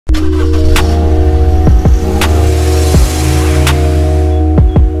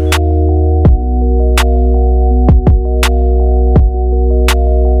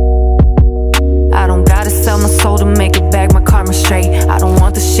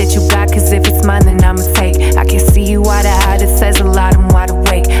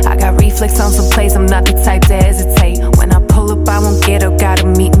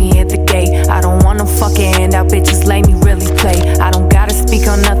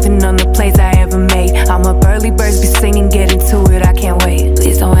nothing on the plays I ever made. I'm up early, birds be singing, get into it, I can't wait.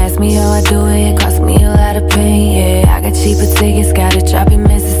 Please don't ask me how I do it, it costs me a lot of pain, yeah. I got cheaper tickets, gotta drop in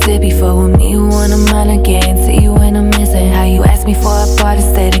Mississippi. For with me, you want a mind again, see you when I'm missing. How you ask me for a part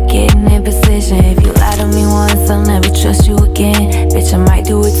instead of getting in position. If you lie to me once, I'll never trust you again. Bitch, I might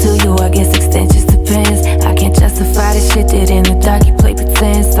do it to you, I guess extensions depends. I can't justify the shit that in the dark you play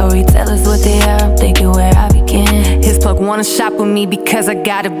pretend. Storytellers what they are, I'm thinking where I begin. His plug wanna shop with me because I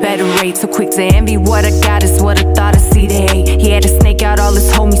got a better rate. So quick to envy what I got is what I thought I see they hate. He had to snake out all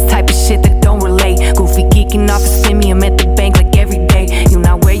his homies, type of shit that don't relate. Goofy geeking off his stimmy, I'm at the bank like every day. You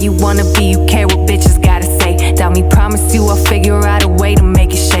not where you wanna be, you care what bitches gotta say. Doubt me, promise you I'll figure out a way to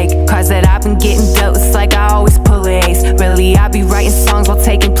make it shake. Cars that I've been getting dealt, it's like I always pull an ace. Really, I be writing songs while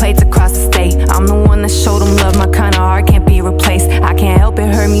taking plates across the state. I'm the one that showed them love, my kind of heart can't be replaced. I can't help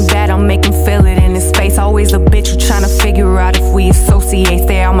it, hurt me bad, I'll make them feel it in his space. Always a bitch who tryna figure out if we associate.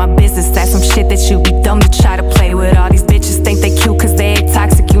 Stay out my business, that's some shit that you be dumb to try to play with. All these bitches think they cute cause they ain't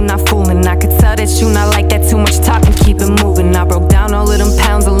toxic, you not fooling. I could tell that you not like that, too much talking, keep it moving. I broke down all of them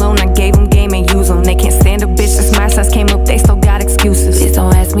pounds alone, I gave them game and use them. They can't stand a bitch that's my size, came up, they still got excuses. Please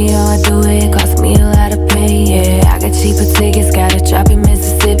don't ask me how I do it, it costs me a lot of pain, yeah. I got cheaper tickets, gotta drop in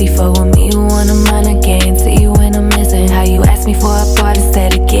Mississippi. For with me, you want a mind again, see you when I'm missing. How you ask me for a part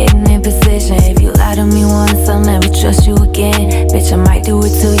instead of getting in position. If you lie to me once, I'll never trust you again. Bitch, I might do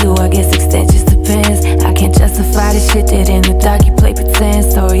it to you, I guess extensions depends. I can't justify the shit that in the dark you play pretend.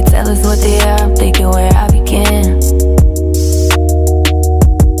 Storytellers what they are, I'm thinking where I begin.